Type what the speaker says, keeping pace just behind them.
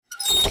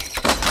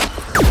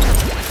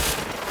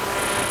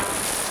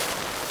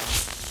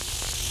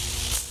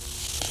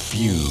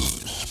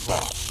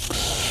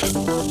Fusebox.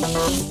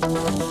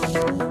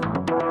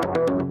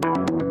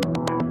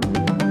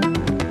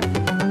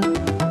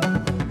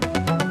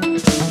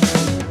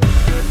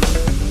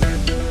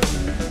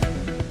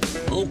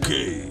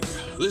 Okay,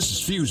 this is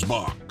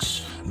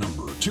Fusebox,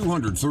 number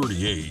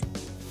 238,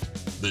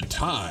 The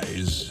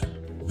Ties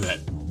That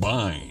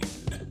Bind.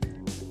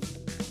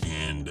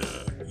 And,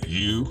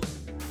 you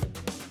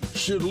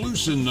should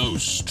loosen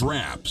those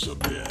straps a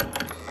bit.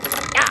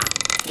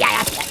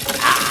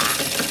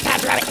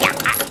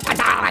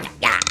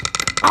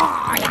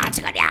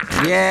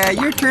 Yeah,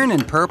 you're turning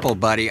purple,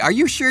 buddy. Are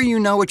you sure you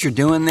know what you're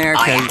doing there?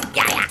 Yeah.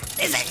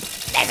 This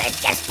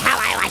is just how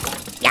I like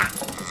it. Yeah.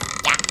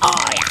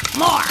 Oh, yeah.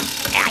 More.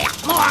 Yeah.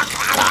 More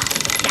color.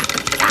 Yeah.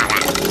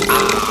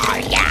 Oh,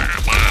 yeah.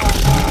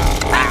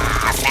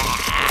 That's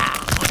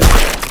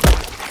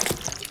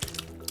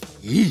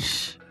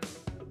Yeesh.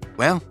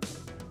 Well,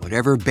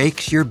 whatever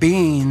bakes your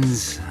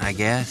beans, I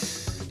guess.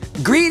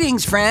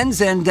 Greetings,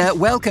 friends, and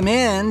welcome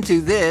in to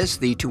this,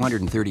 the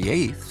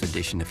 238th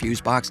edition of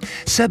Fusebox,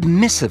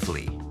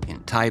 submissively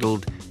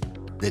entitled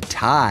The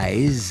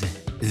Ties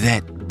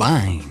That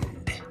Bind.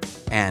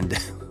 And,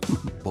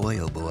 boy,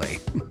 oh boy,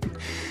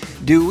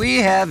 do we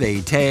have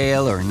a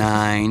tale or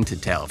nine to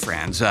tell,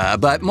 friends.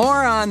 But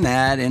more on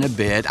that in a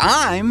bit.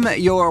 I'm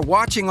your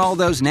watching all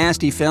those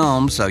nasty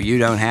films so you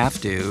don't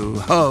have to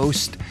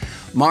host,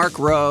 Mark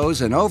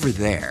Rose, and over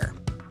there,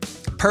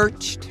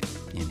 perched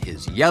in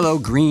his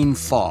yellow-green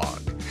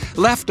fog,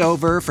 left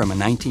over from a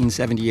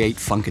 1978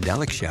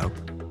 Funkadelic show,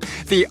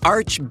 the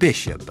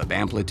Archbishop of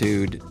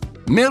Amplitude,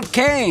 Milt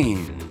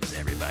Keynes,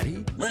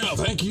 everybody. Well,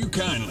 thank you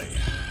kindly.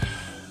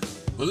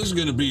 Well, this is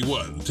going to be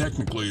what?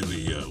 Technically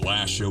the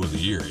last show of the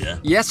year, yeah?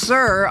 Yes,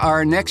 sir.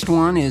 Our next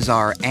one is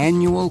our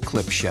annual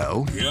clip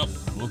show. Yep.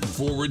 Looking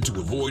forward to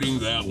avoiding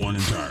that one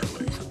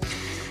entirely.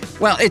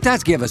 Well, it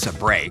does give us a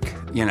break,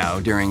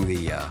 during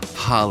the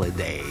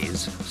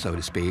holidays, so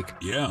to speak.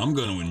 Yeah, I'm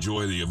going to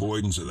enjoy the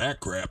avoidance of that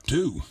crap,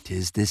 too.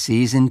 'Tis the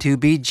season to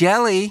be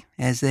jelly,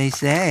 as they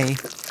say.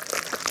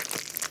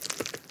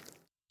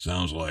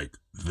 Sounds like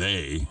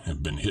they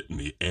have been hitting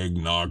the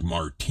eggnog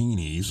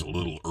martinis a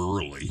little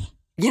early.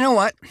 You know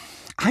what?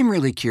 I'm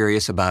really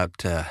curious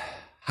about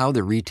how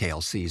the retail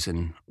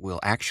season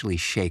will actually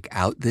shake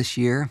out this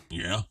year.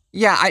 Yeah?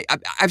 Yeah,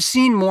 I've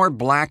seen more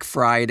Black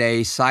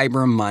Friday,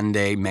 Cyber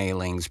Monday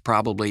mailings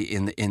probably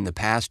in the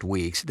past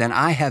weeks than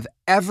I have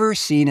ever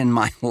seen in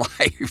my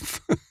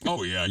life.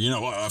 Oh, yeah.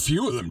 A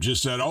few of them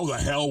just said, oh, the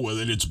hell with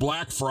it. It's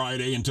Black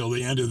Friday until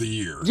the end of the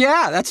year.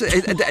 Yeah, that's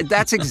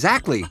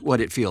exactly what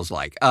it feels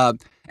like.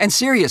 And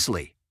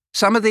seriously,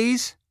 some of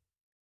these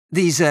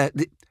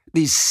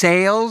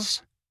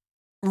sales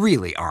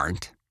really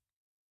aren't.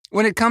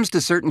 When it comes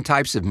to certain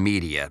types of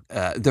media,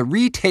 the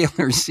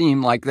retailers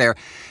seem like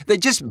they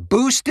just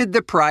boosted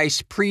the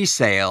price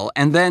pre-sale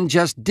and then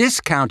just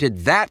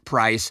discounted that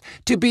price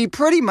to be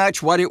pretty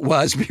much what it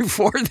was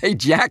before they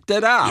jacked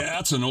it up. Yeah,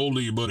 that's an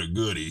oldie but a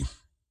goodie.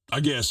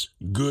 I guess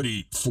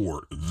goodie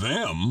for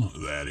them,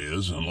 that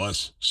is,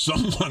 unless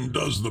someone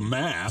does the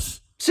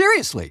math.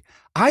 Seriously,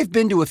 I've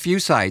been to a few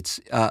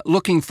sites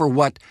looking for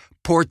what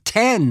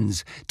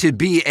portends to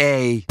be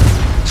a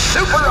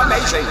super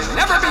amazing,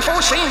 never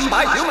before seen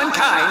by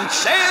humankind,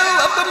 sale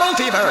of the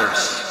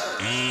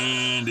multiverse.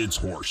 And it's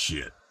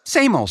horseshit.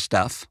 Same old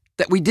stuff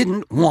that we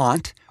didn't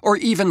want or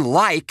even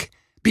like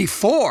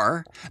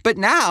before, but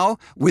now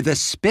with a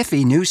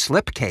spiffy new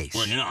slipcase.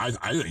 Well,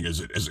 I think as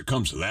it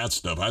comes to that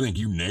stuff, I think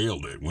you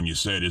nailed it when you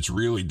said it's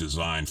really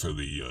designed for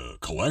the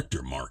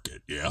collector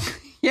market, yeah?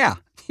 Yeah,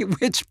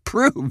 which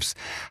proves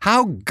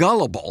how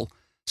gullible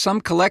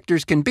some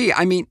collectors can be.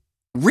 I mean,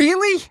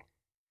 really?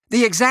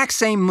 The exact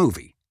same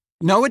movie.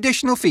 No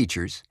additional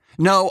features,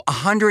 no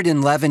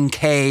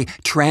 111K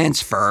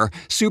transfer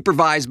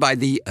supervised by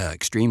the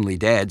extremely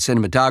dead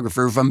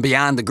cinematographer from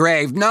beyond the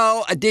grave,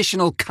 no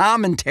additional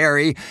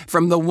commentary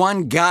from the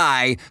one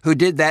guy who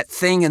did that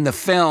thing in the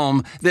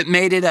film that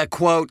made it a,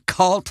 quote,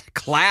 cult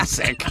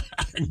classic.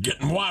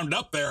 Getting wound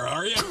up there,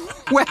 are you?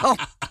 Well,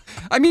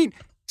 I mean,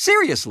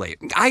 seriously,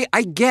 I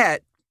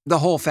get the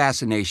whole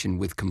fascination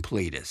with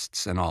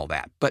completists and all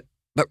that, but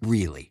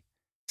really,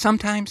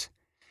 sometimes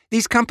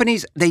these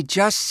companies, they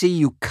just see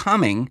you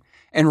coming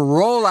and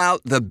roll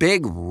out the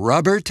big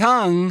rubber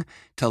tongue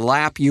to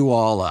lap you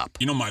all up.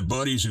 My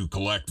buddies who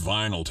collect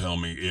vinyl tell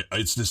me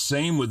it's the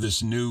same with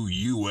this new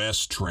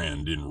U.S.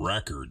 trend in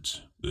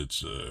records.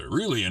 It's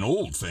really an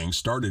old thing,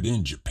 started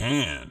in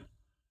Japan.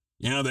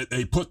 That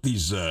they put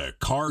these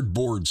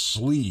cardboard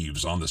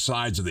sleeves on the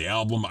sides of the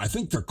album. I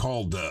think they're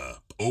called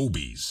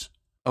Obies.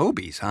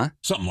 Obies, huh?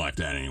 Something like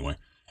that, anyway.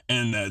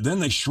 And then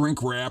they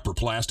shrink wrap or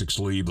plastic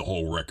sleeve the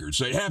whole record.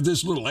 So you have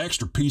this little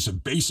extra piece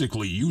of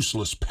basically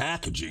useless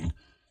packaging,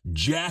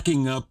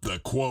 jacking up the,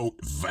 quote,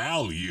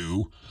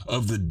 value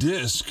of the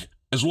disc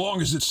as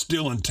long as it's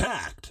still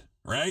intact,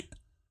 right?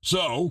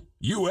 So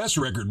U.S.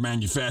 record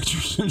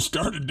manufacturers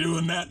started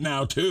doing that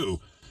now, too.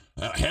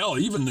 Hell,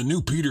 even the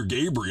new Peter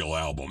Gabriel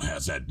album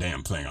has that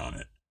damn thing on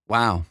it.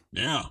 Wow.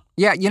 Yeah.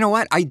 Yeah, you know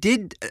what? I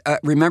did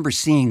remember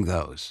seeing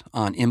those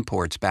on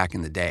imports back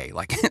in the day,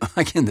 like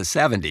in the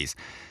 70s.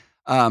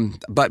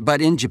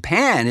 But in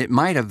Japan, it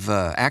might have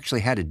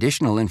actually had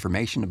additional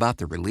information about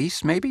the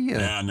release, maybe?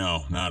 Yeah,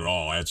 no, not at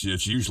all. It's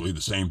usually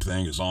the same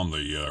thing as on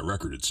the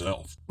record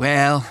itself.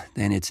 Well,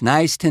 then it's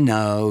nice to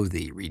know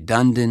the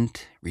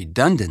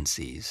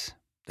redundancies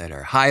that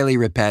are highly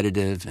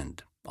repetitive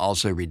and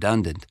also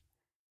redundant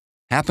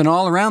happen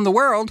all around the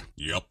world.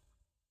 Yep.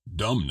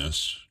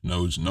 Dumbness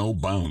knows no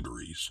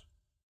boundaries.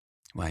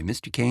 Why,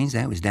 Mr. Keynes,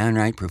 that was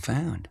downright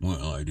profound.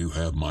 Well, I do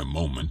have my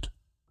moment.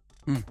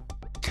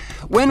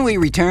 When we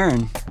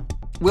return,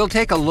 we'll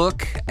take a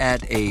look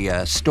at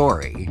a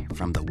story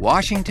from the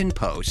Washington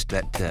Post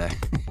that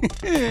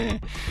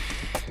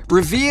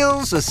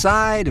reveals a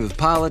side of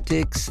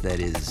politics that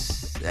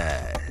is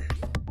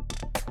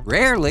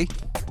rarely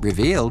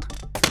revealed.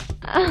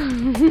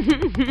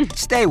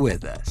 Stay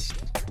with us,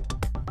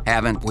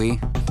 haven't we?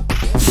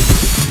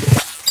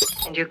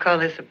 And you call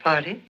this a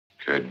party?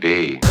 Could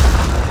be.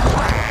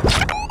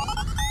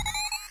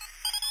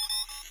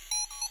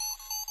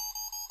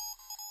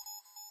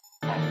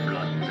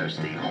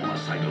 Bloodthirsty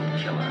homicidal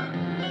killer.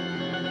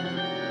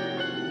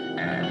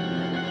 And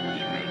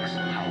he makes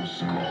house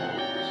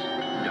calls.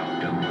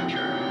 Dr.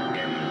 Butcher,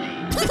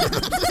 MD.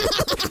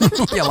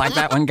 You like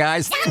that one,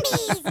 guys? Zombies!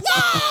 Yay!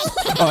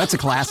 Oh, that's a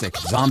classic.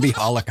 Zombie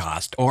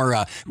Holocaust. Or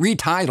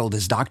retitled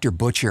as Dr.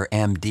 Butcher,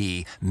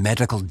 MD,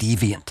 Medical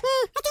Deviant.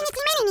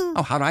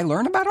 Oh, how did I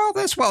learn about all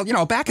this? Well,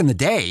 back in the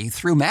day,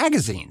 through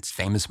magazines.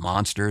 Famous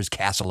Monsters,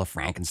 Castle of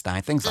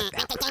Frankenstein, things like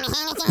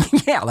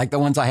that. Yeah, like the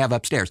ones I have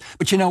upstairs.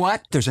 But you know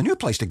what? There's a new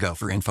place to go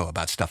for info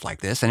about stuff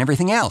like this and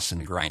everything else in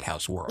the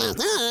Grindhouse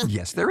world.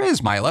 Yes, there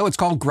is, Milo. It's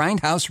called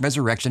Grindhouse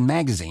Resurrection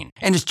Magazine.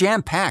 And it's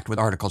jam-packed with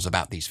articles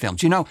about these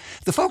films.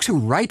 The folks who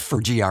write for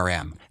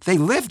GRM, they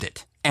lived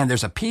it. And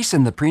there's a piece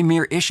in the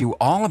premiere issue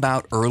all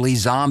about early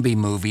zombie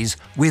movies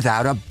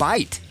without a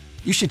bite.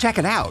 You should check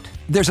it out.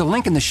 There's a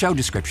link in the show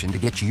description to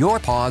get your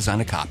paws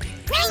on a copy.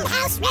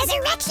 Grindhouse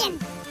Resurrection!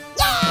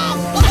 Yay!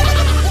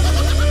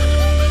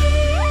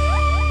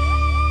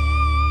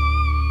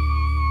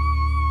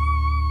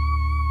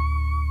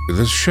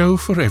 The show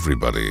for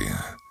everybody,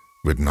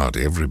 but not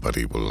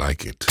everybody will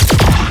like it.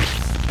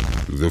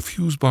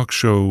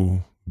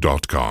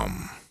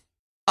 TheFuseboxShow.com.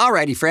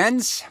 Alrighty,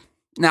 friends.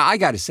 Now, I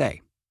gotta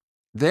say,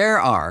 there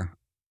are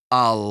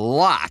a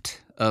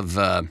lot of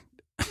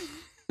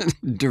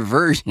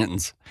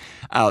diversions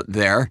out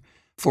there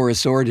for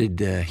assorted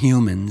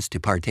humans to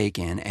partake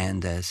in,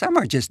 and some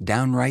are just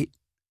downright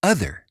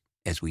other,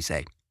 as we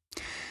say.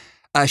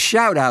 A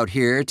shout out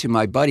here to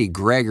my buddy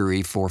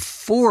Gregory for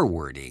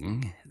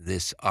forwarding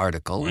this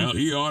article. Well,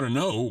 he ought to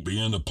know,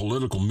 being a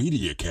political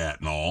media cat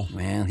and all.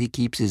 Well, he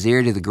keeps his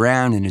ear to the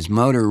ground and his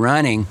motor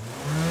running.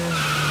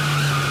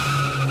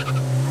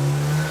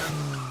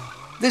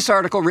 This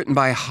article, written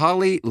by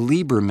Holly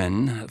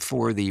Lieberman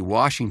for the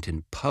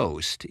Washington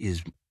Post,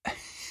 is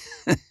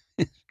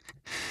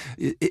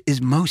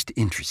most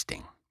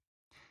interesting.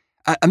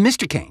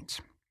 Mr.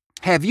 Keynes,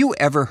 have you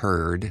ever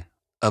heard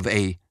of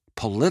a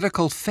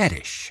political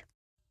fetish?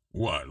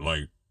 What,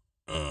 like,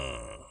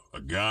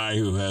 a guy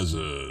who has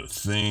a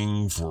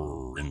thing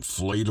for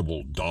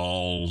inflatable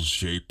dolls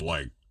shaped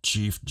like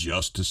Chief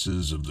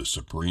Justices of the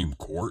Supreme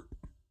Court?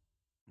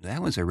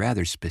 That was a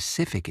rather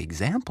specific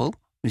example,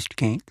 Mr.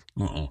 Keynes.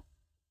 Well,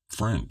 a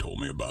friend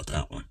told me about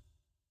that one.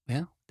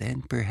 Well,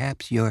 then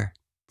perhaps your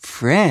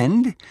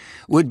friend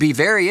would be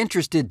very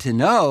interested to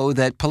know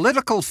that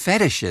political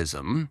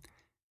fetishism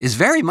is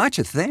very much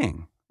a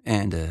thing,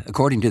 and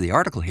according to the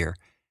article here,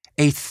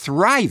 a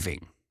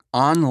thriving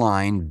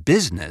online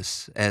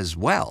business as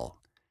well.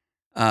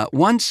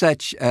 One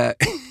such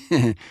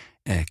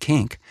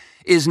kink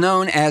is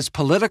known as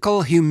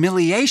political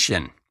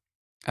humiliation.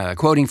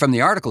 Quoting from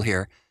the article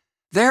here,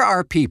 there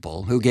are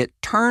people who get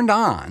turned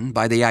on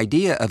by the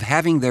idea of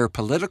having their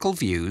political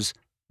views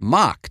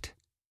mocked,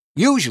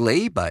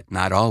 usually, but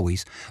not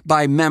always,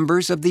 by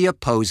members of the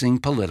opposing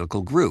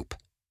political group.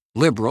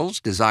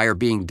 Liberals desire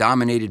being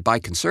dominated by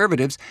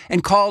conservatives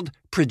and called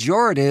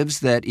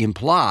pejoratives that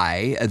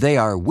imply they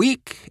are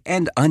weak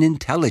and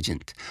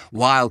unintelligent,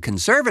 while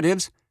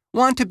conservatives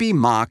want to be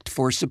mocked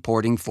for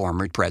supporting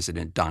former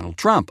President Donald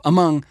Trump,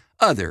 among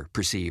other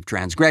perceived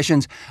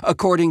transgressions,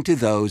 according to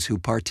those who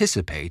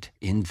participate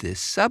in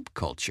this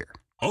subculture.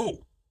 Oh,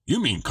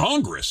 you mean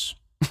Congress?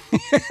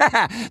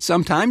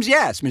 Sometimes,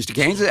 yes, Mr.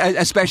 Keynes,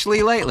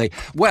 especially lately.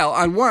 Well,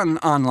 on one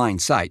online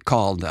site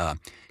called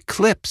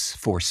Clips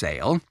for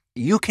Sale,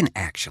 you can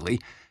actually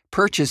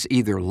purchase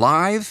either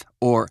live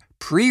or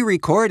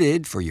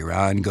pre-recorded for your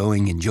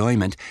ongoing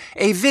enjoyment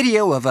a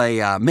video of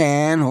a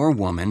man or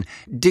woman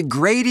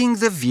degrading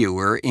the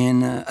viewer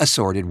in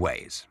assorted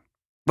ways.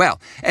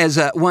 Well, as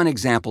one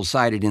example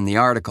cited in the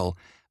article,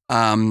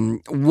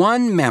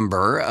 one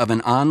member of an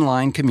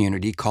online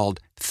community called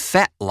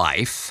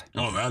FetLife.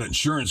 Oh, that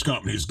insurance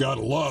company's got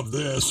to love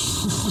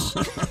this.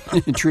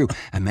 True.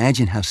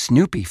 Imagine how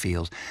Snoopy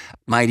feels.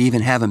 Might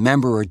even have a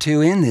member or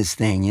two in this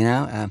thing,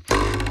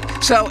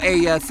 So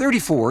a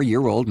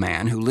 34-year-old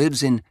man who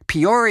lives in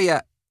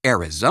Peoria,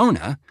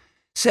 Arizona,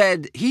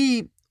 said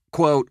he,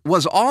 quote,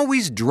 was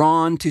always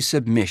drawn to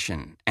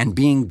submission and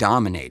being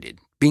dominated,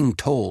 being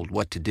told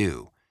what to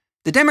do.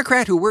 The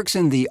Democrat who works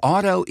in the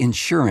auto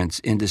insurance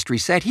industry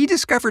said he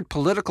discovered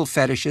political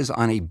fetishes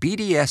on a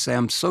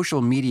BDSM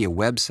social media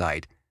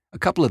website a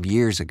couple of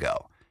years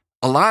ago.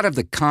 A lot of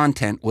the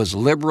content was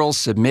liberals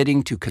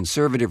submitting to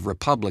conservative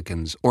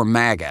Republicans or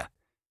MAGA,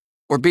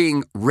 or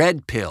being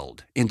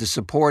red-pilled into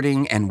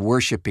supporting and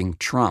worshiping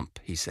Trump,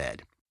 he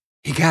said.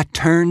 He got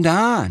turned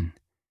on,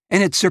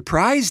 and it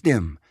surprised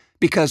him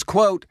because,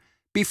 quote,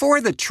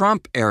 before the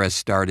Trump era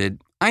started,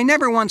 I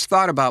never once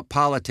thought about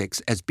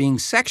politics as being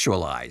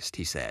sexualized,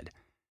 he said.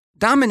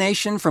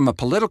 Domination from a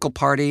political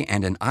party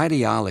and an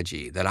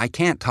ideology that I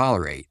can't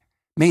tolerate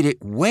made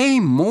it way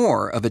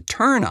more of a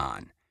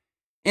turn-on.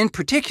 In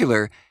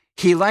particular,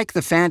 he liked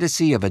the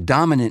fantasy of a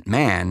dominant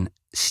man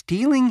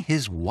stealing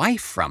his wife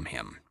from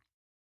him.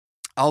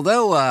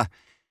 Although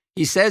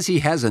he says he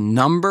has a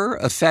number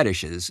of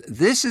fetishes,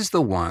 this is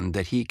the one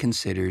that he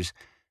considers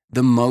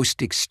the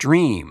most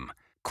extreme.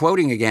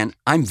 Quoting again,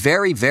 I'm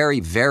very, very,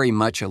 very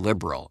much a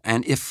liberal,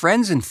 and if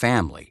friends and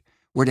family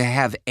were to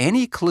have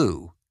any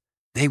clue,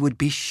 they would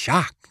be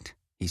shocked,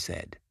 he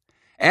said,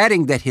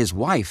 adding that his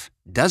wife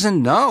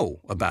doesn't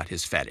know about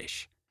his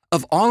fetish.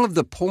 Of all of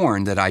the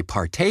porn that I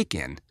partake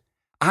in,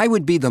 I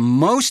would be the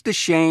most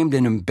ashamed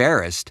and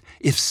embarrassed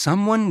if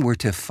someone were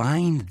to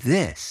find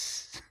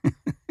this.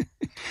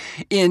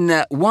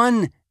 In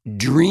one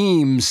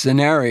dream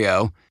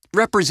scenario,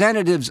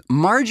 Representatives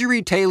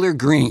Marjorie Taylor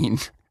Greene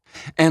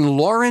and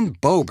Lauren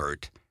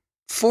Boebert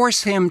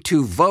force him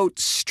to vote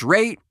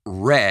straight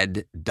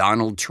red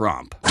Donald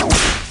Trump.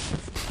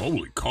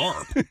 Holy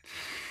carp.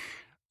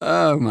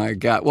 Oh, my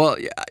God. Well,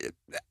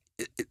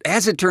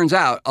 as it turns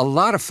out, a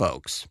lot of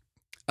folks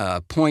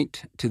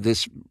point to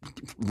this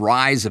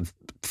rise of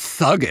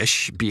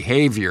thuggish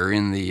behavior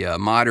in the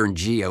modern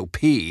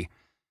GOP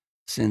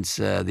since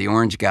the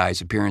Orange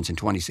Guy's appearance in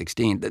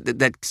 2016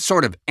 that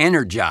sort of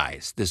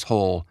energized this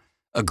whole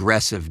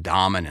aggressive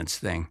dominance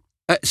thing.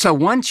 So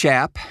one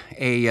chap,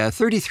 a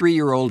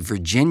 33-year-old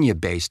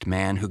Virginia-based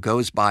man who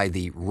goes by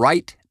the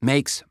Right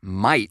Makes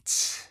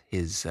Mites,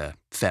 his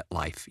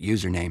FetLife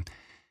username,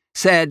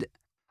 said,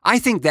 I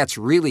think that's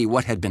really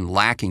what had been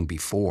lacking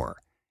before.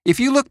 If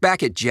you look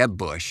back at Jeb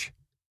Bush,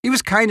 he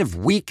was kind of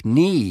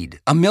weak-kneed,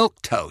 a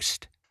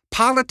milquetoast.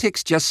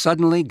 Politics just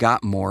suddenly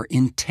got more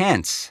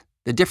intense.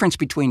 The difference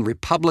between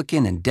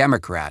Republican and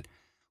Democrat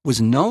was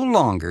no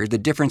longer the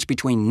difference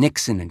between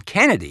Nixon and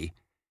Kennedy.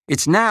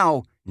 It's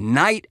now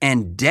night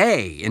and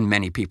day in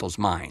many people's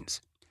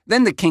minds.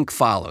 Then the kink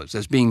follows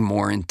as being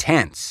more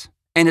intense.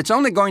 And it's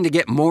only going to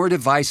get more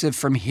divisive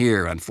from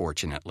here,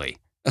 unfortunately,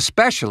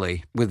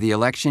 especially with the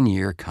election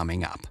year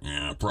coming up.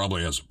 Yeah,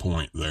 probably has a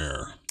point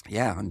there.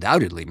 Yeah,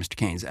 undoubtedly, Mr.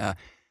 Keynes.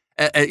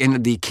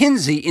 And the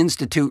Kinsey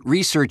Institute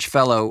research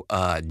fellow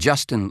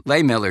Justin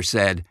Lehmiller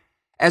said,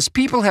 as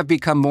people have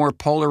become more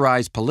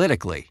polarized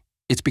politically,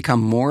 it's become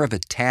more of a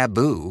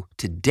taboo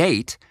to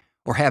date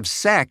or have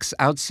sex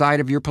outside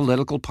of your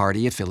political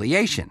party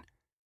affiliation.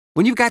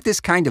 When you've got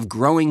this kind of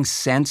growing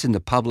sense in the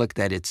public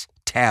that it's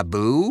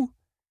taboo,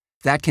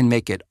 that can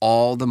make it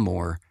all the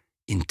more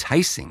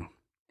enticing.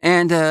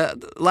 And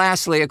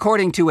lastly,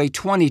 according to a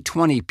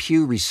 2020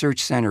 Pew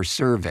Research Center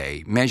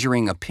survey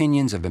measuring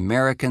opinions of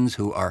Americans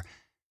who are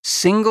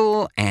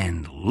single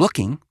and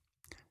looking,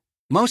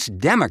 most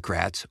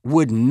Democrats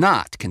would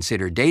not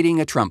consider dating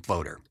a Trump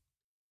voter.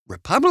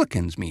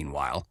 Republicans,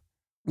 meanwhile,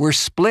 were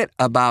split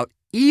about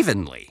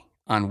evenly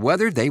on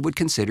whether they would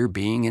consider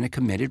being in a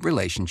committed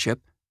relationship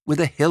with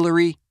a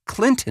Hillary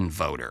Clinton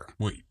voter.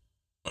 Wait,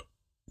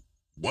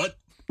 what?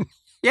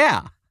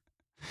 Yeah.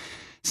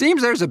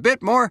 Seems there's a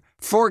bit more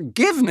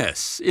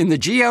forgiveness in the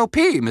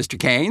GOP, Mr.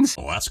 Keynes.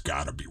 Oh, that's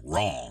gotta be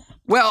wrong.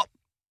 Well,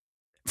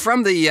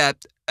 from the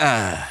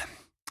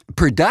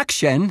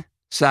production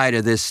side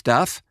of this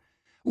stuff,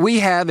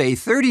 we have a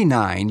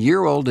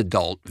 39-year-old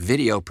adult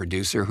video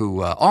producer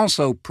who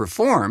also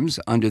performs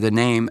under the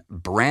name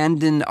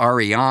Brandon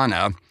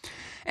Ariana,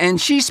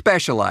 and she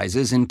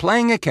specializes in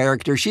playing a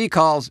character she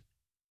calls,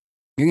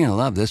 you're going to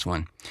love this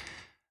one,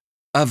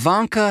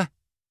 Ivanka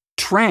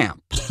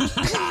Tramp.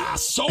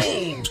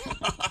 Sold!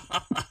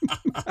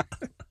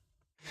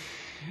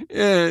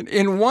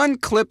 In one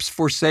Clips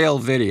for Sale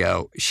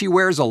video, she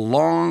wears a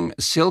long,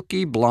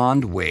 silky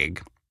blonde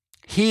wig,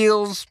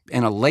 heels,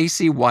 and a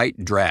lacy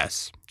white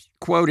dress.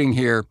 Quoting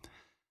here,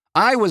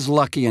 I was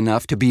lucky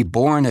enough to be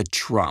born a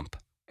Trump,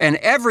 and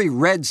every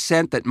red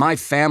cent that my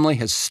family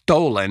has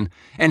stolen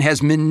and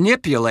has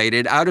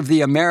manipulated out of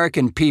the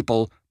American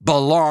people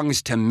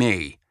belongs to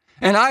me.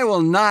 And I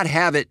will not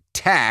have it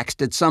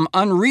taxed at some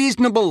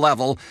unreasonable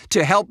level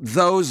to help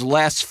those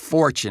less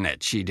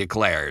fortunate, she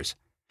declares.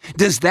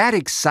 Does that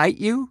excite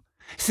you?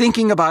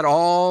 Thinking about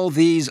all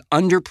these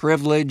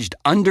underprivileged,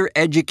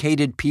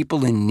 undereducated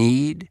people in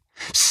need?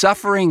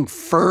 Suffering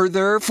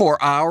further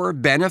for our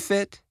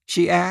benefit,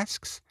 she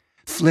asks,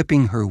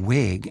 flipping her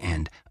wig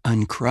and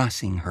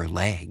uncrossing her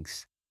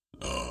legs.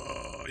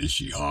 Is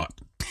she hot?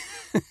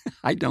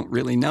 I don't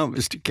really know,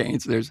 Mr.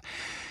 Keynes. There's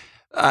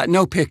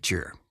no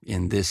picture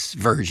in this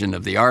version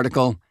of the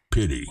article.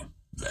 Pity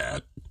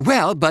that.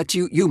 Well, but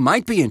you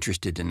might be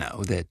interested to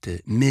know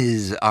that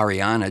Ms.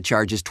 Ariana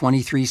charges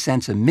 23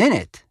 cents a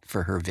minute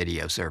for her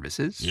video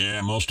services.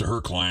 Yeah, most of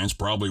her clients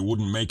probably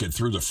wouldn't make it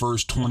through the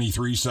first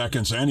 23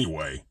 seconds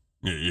anyway,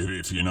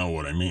 if you know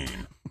what I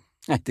mean.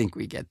 I think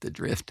we get the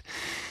drift,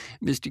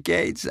 Mr.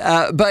 Gates.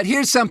 But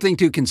here's something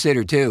to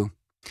consider, too.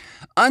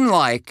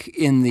 Unlike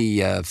in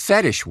the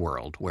fetish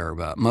world, where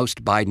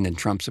most Biden and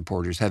Trump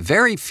supporters have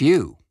very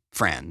few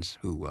friends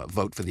who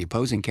vote for the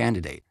opposing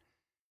candidate,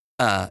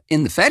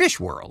 in the fetish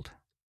world,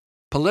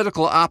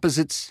 political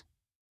opposites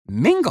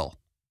mingle.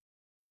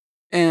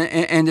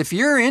 And if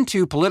you're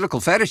into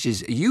political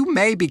fetishes, you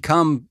may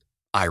become,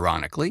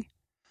 ironically,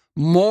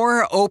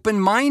 more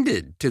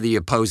open-minded to the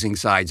opposing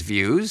side's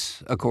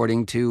views,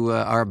 according to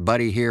our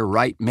buddy here,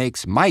 Right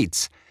Makes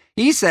Mites.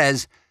 He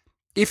says,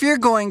 if you're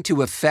going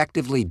to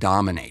effectively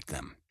dominate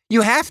them,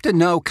 you have to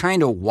know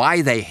kind of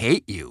why they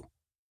hate you.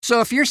 So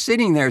if you're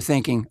sitting there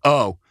thinking,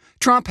 oh,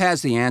 Trump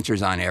has the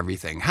answers on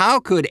everything, how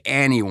could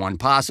anyone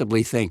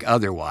possibly think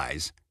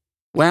otherwise?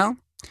 Well,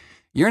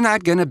 you're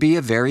not going to be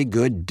a very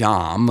good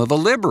dom of a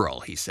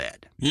liberal, he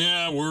said.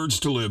 Yeah, words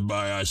to live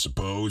by, I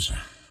suppose.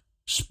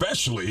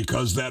 Especially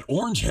because that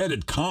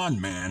orange-headed con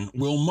man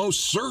will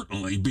most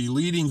certainly be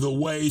leading the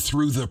way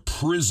through the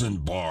prison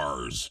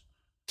bars.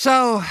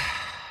 So,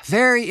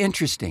 very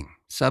interesting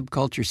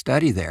subculture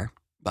study there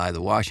by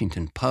the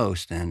Washington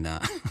Post, and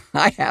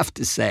I have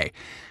to say,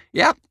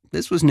 yep,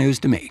 this was news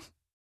to me.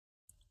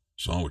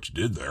 Saw what you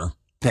did there.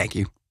 Thank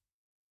you.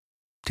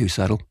 Too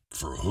subtle.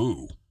 For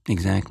who?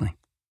 Exactly.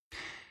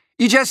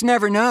 You just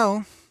never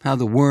know how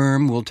the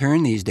worm will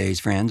turn these days,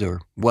 friends,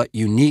 or what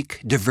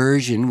unique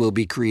diversion will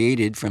be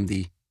created from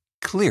the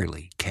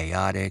clearly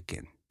chaotic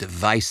and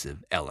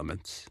divisive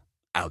elements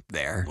out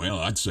there. Well,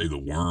 I'd say the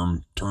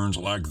worm turns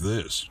like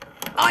this.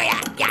 Oh yeah.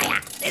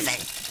 This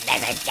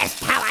is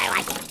just how I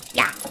like it.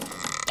 Yeah.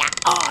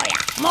 Oh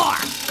yeah. More.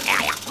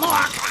 Yeah.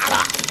 More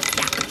color.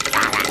 Yeah.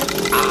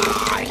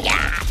 Oh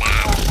yeah.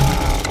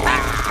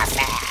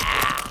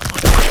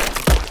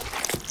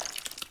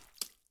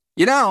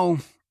 You know,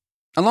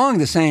 along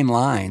the same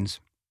lines,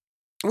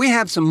 we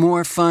have some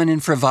more fun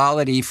and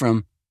frivolity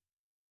from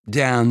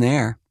down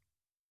there,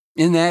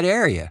 in that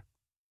area,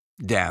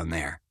 down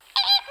there.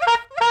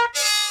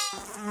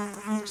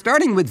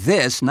 Starting with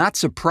this not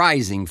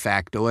surprising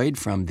factoid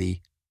from the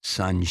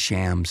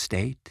Sunsham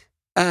State.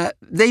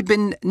 They've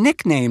been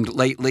nicknamed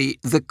lately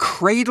the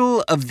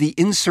Cradle of the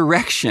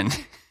Insurrection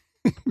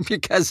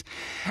because,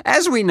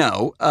 as we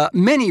know,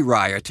 many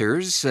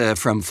rioters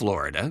from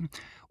Florida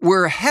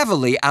were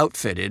heavily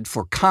outfitted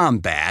for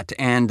combat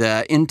and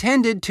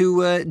intended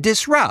to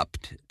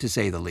disrupt, to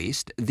say the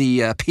least,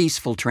 the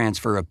peaceful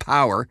transfer of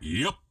power.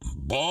 Yep,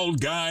 bald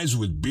guys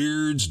with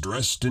beards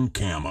dressed in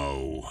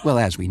camo. Well,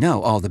 as we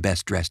know, all the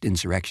best-dressed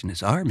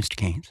insurrectionists are, Mr.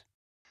 Keynes.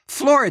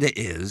 Florida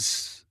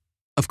is,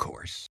 of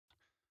course,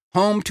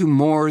 home to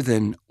more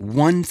than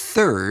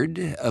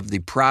 1/3 of the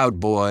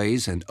Proud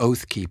Boys and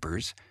Oath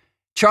Keepers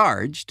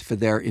charged for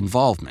their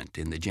involvement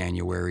in the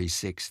January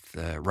 6th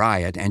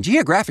riot. And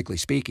geographically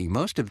speaking,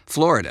 most of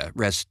Florida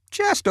rests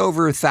just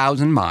over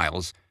 1,000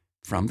 miles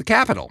from the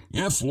capital.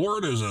 Yeah,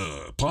 Florida's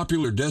a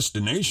popular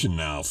destination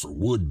now for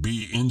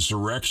would-be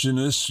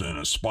insurrectionists and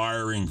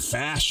aspiring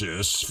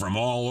fascists from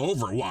all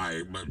over.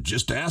 Why,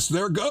 just ask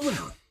their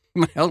governor.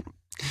 Well,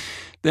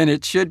 then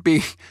it should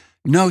be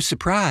no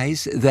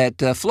surprise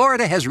that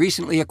Florida has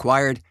recently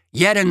acquired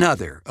yet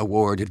another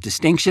award of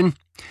distinction.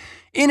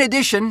 In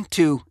addition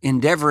to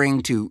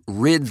endeavoring to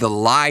rid the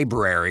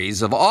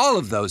libraries of all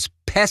of those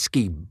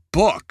pesky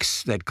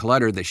books that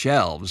clutter the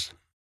shelves,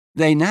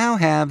 they now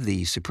have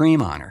the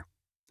supreme honor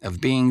of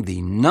being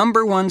the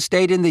 #1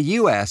 state in the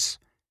U.S.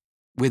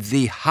 with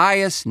the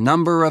highest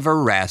number of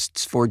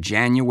arrests for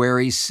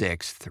January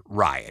 6th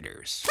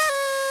rioters.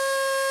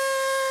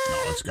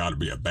 Oh, it's got to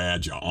be a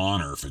badge of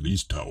honor for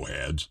these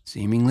towheads.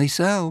 Seemingly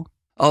so.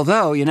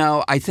 Although,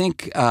 I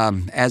think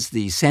as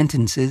the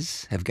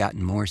sentences have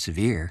gotten more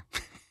severe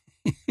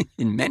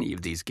in many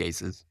of these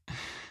cases,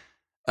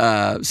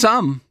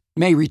 some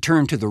may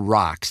return to the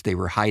rocks they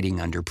were hiding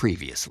under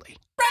previously.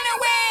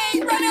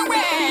 Run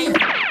away!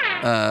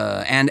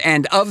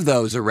 And of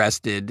those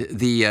arrested,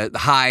 the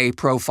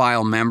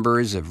high-profile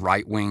members of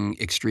right-wing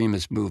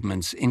extremist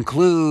movements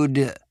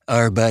include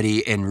our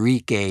buddy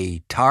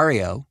Enrique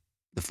Tarrio,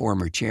 the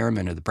former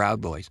chairman of the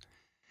Proud Boys,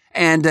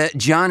 and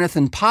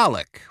Jonathan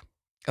Pollock,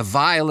 a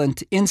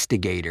violent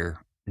instigator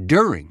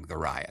during the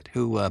riot,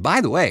 who, by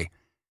the way,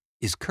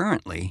 is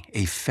currently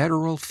a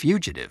federal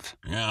fugitive.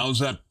 Yeah, how's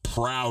that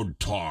proud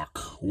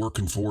talk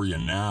working for you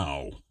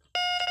now?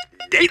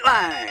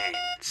 Dateline,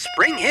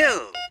 Spring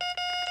Hill.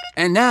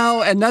 And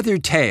now another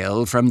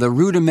tale from the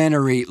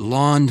rudimentary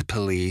lawn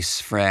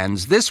police,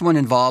 friends. This one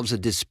involves a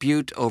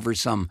dispute over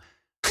some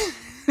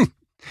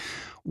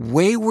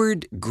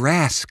wayward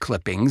grass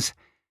clippings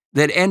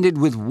that ended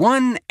with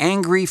one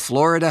angry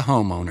Florida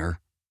homeowner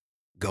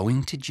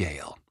going to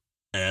jail.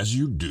 As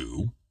you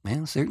do.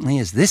 Well, certainly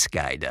as this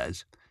guy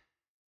does.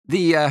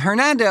 The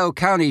Hernando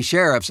County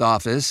Sheriff's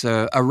Office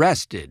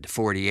arrested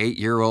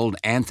 48-year-old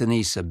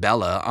Anthony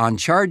Sabella on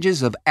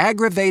charges of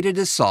aggravated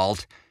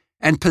assault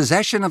and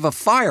possession of a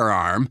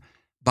firearm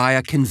by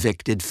a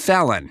convicted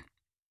felon.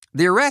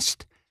 The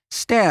arrest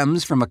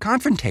stems from a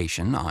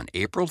confrontation on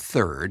April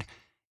 3rd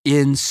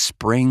in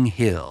Spring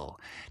Hill.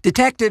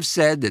 Detectives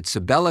said that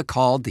Sabella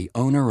called the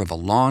owner of a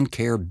lawn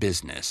care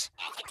business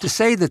to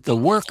say that the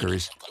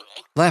workers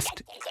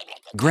left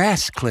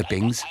grass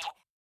clippings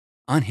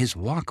on his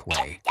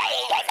walkway.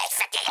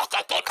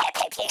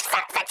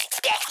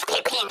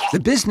 The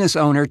business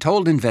owner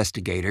told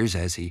investigators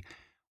as he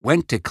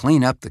went to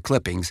clean up the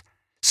clippings,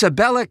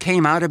 Sabella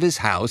came out of his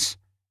house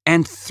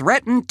and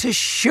threatened to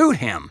shoot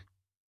him.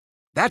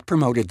 That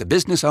promoted the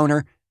business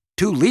owner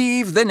to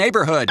leave the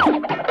neighborhood.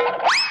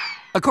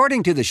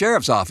 According to the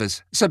sheriff's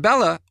office,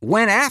 Sabella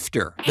went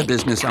after the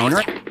business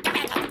owner,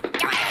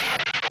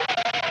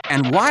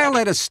 and while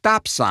at a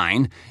stop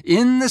sign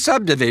in the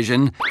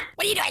subdivision,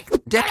 What are you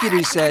doing?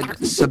 deputies said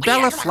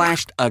Sabella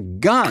flashed a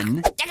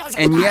gun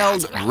and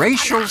yelled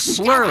racial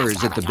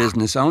slurs at the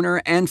business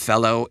owner and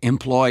fellow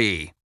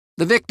employee.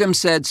 The victim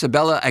said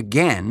Sabella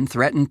again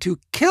threatened to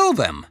kill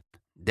them.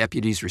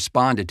 Deputies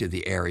responded to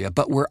the area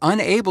but were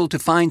unable to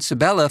find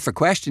Sabella for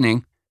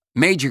questioning.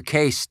 Major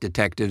case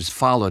detectives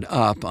followed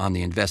up on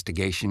the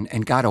investigation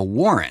and got a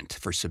warrant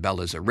for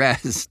Sabella's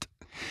arrest.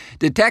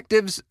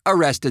 Detectives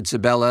arrested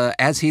Sabella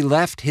as he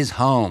left his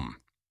home.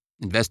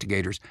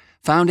 Investigators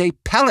found a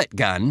pellet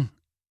gun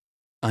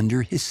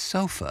under his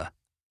sofa.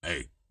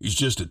 Hey, he's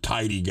just a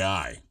tidy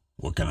guy.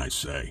 What can I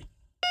say?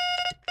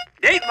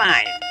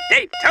 Dateline,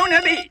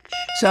 Daytona Beach.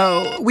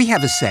 So we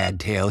have a sad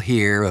tale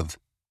here of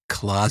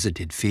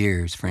closeted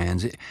fears,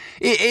 friends.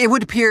 It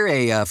would appear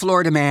a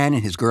Florida man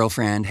and his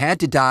girlfriend had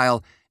to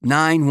dial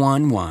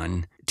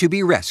 911 to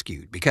be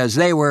rescued because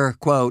they were,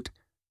 quote,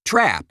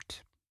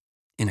 trapped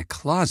in a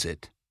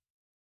closet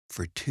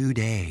for 2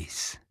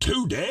 days.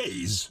 2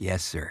 days?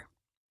 Yes, sir.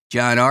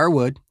 John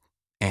Arwood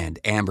and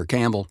Amber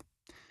Campbell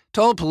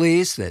told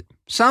police that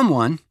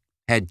someone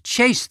had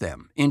chased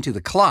them into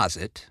the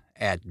closet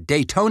at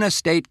Daytona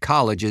State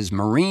College's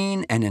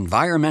Marine and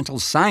Environmental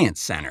Science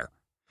Center.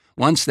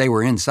 Once they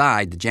were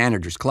inside the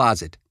janitor's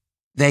closet,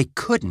 they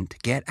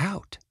couldn't get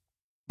out.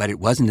 But it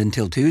wasn't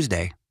until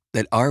Tuesday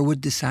that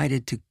Arwood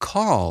decided to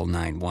call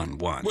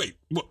 911. Wait,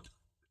 what?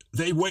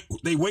 They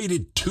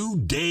waited 2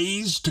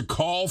 days to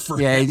call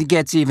for Yeah, him? it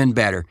gets even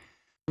better.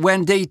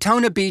 When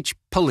Daytona Beach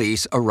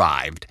police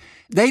arrived,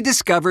 they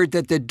discovered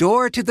that the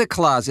door to the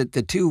closet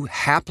the two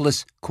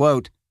hapless,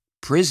 quote,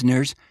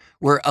 prisoners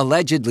were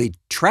allegedly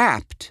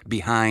trapped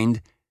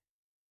behind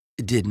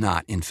did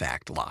not, in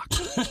fact, lock.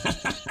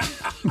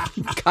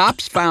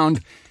 Cops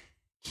found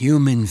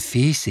human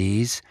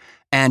feces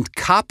and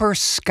copper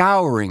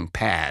scouring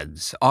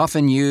pads,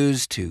 often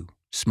used to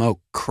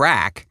smoke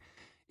crack,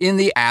 in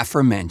the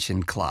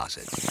aforementioned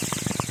closet.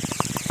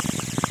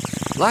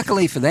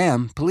 Luckily for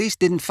them, police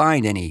didn't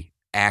find any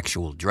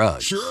actual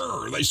drugs.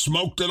 Sure, they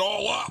smoked it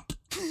all up.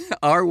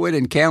 Arwood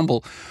and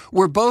Campbell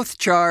were both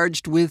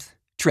charged with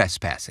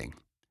trespassing.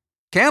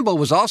 Campbell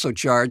was also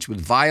charged with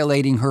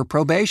violating her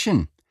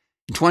probation.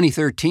 In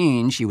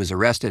 2013, she was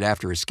arrested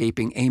after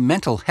escaping a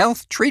mental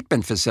health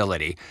treatment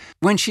facility.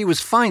 When she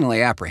was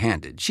finally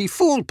apprehended, she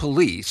fooled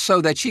police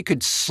so that she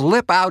could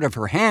slip out of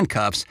her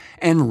handcuffs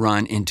and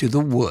run into the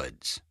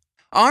woods.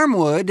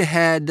 Arwood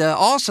had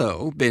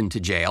also been to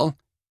jail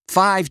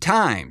 5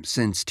 times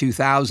since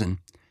 2000.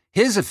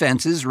 His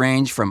offenses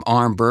range from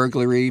armed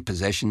burglary,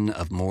 possession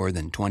of more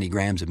than 20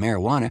 grams of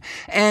marijuana,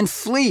 and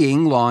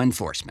fleeing law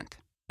enforcement.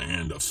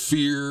 And a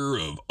fear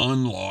of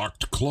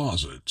unlocked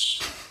closets.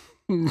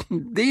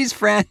 These,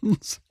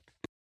 friends,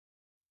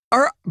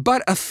 are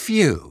but a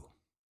few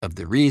of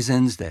the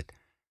reasons that,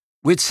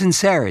 with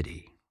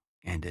sincerity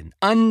and an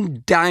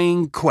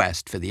undying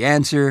quest for the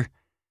answer,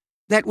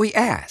 that we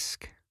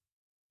ask,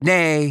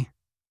 nay,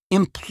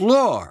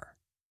 implore,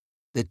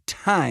 the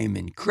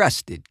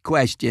time-encrusted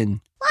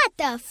question, What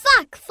the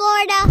fuck,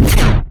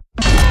 Florida?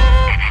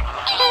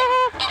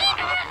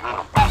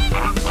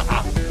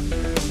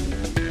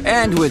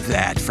 And with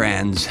that,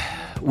 friends,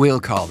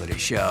 we'll call it a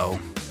show.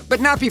 But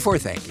not before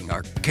thanking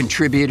our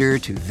contributor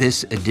to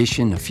this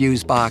edition of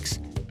Fusebox,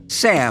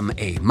 Sam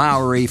A.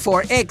 Mowry,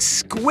 for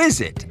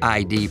exquisite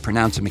ID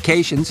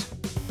pronunciations.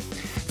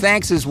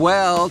 Thanks as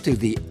well to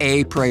the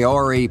a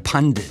priori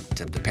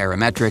pundit of the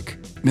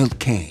parametric, Milt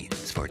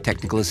Keynes, for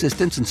technical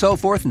assistance and so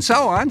forth and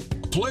so on.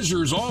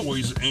 Pleasure as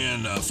always,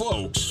 and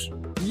folks,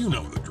 you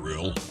know the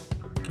drill.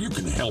 You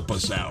can help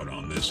us out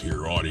on this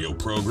here audio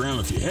program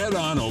if you head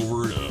on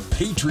over to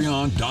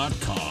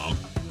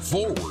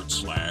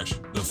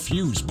patreon.com/The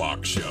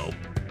Fusebox Show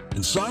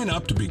and sign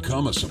up to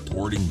become a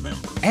supporting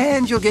member.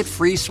 And you'll get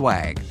free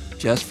swag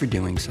just for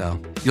doing so.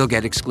 You'll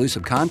get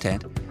exclusive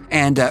content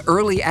and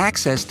early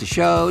access to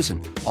shows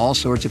and all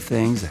sorts of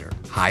things that are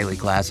highly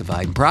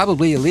classified and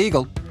probably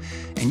illegal.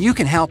 And you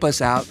can help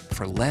us out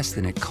for less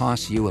than it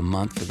costs you a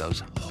month for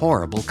those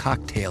horrible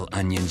cocktail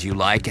onions you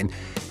like. And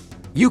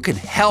you can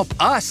help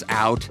us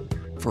out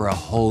for a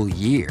whole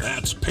year.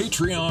 That's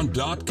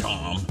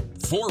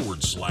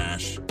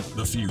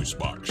patreon.com/The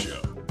Fusebox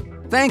Show.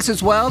 Thanks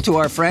as well to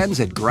our friends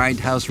at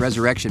Grindhouse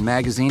Resurrection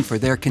Magazine for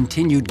their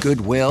continued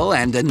goodwill,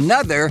 and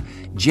another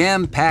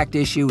jam-packed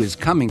issue is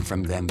coming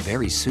from them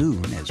very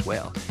soon as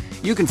well.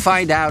 You can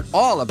find out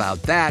all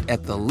about that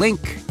at the link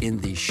in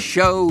the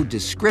show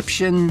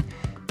description.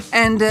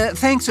 And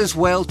thanks as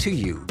well to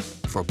you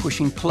for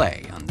pushing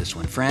play on this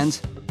one,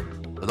 friends.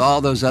 With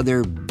all those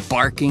other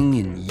barking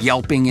and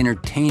yelping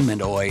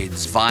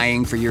entertainment-oids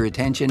vying for your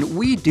attention,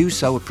 we do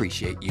so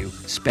appreciate you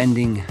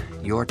spending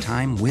your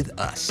time with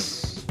us.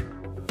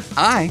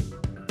 I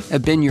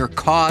have been your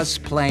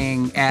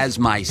cosplaying as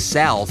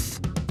myself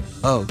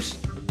host,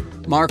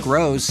 Mark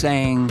Rose,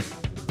 saying,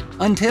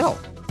 until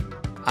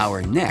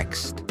our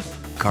next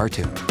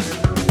cartoon.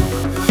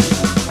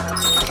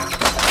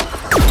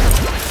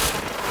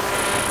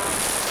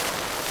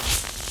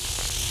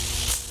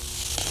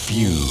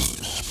 Fuse.